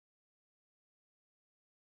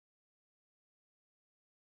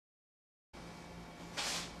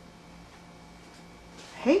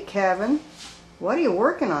Hey Kevin, what are you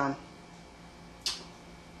working on?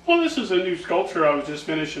 Well, this is a new sculpture I was just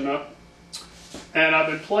finishing up, and I've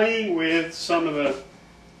been playing with some of the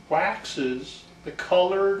waxes, the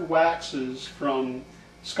colored waxes from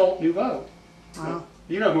Sculpt Nouveau. Wow.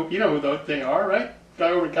 You know who they are, right?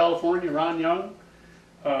 Guy over in California, Ron Young.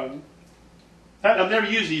 I've never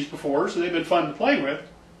used these before, so they've been fun to play with.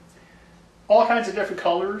 All kinds of different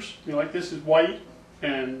colors. You know, like this is white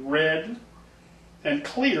and red and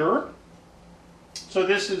clear. So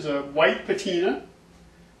this is a white patina,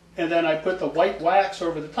 and then I put the white wax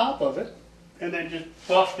over the top of it, and then just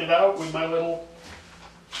buffed it out with my little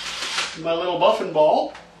buffing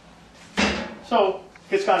ball. So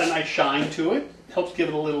it's got a nice shine to it. Helps give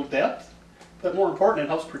it a little depth, but more important, it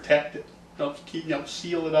helps protect it. Helps keep,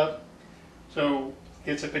 seal it up. So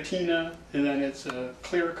it's a patina, and then it's a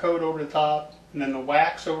clear coat over the top, and then the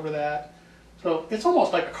wax over that. So it's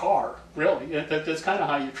almost like a car, really. That's kind of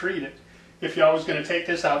how you treat it. If I was going to take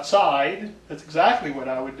this outside, that's exactly what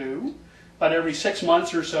I would do. About every 6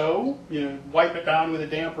 months or so, you wipe it down with a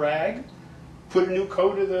damp rag, put a new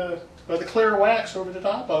coat of the clear wax over the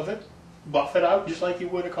top of it, buff it out just like you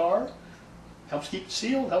would a car. Helps keep it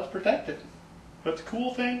sealed, helps protect it. But the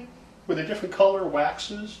cool thing with the different color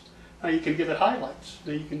waxes, now you can give it highlights.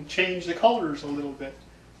 Now you can change the colors a little bit.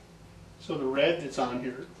 So the red that's on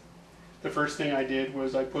here, the first thing I did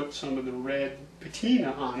was I put some of the red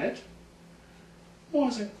patina on it. It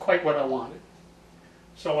wasn't quite what I wanted.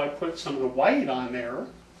 So I put some of the white on there,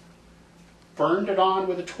 burned it on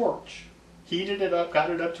with a torch, heated it up,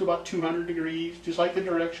 got it up to about 200 degrees, just like the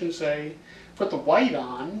directions say. Put the white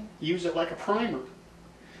on, use it like a primer.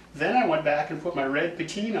 Then I went back and put my red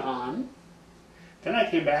patina on. Then I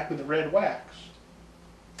came back with the red wax.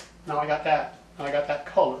 Now I got that. Now I got that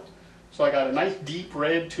color. So I got a nice deep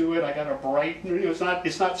red to it. I got a bright,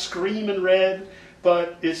 it's not screaming red,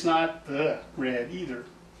 but it's not red either.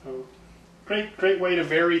 So great way to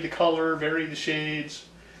vary the color, vary the shades.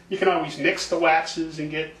 You can always mix the waxes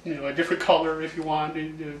and get a different color if you want.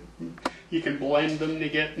 You can blend them to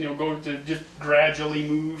get go to just gradually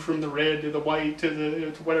move from the red to the white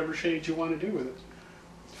to whatever shades you want to do with it.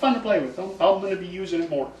 It's fun to play with. I'm going to be using it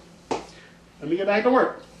more. Let me get back to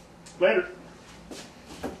work. Later.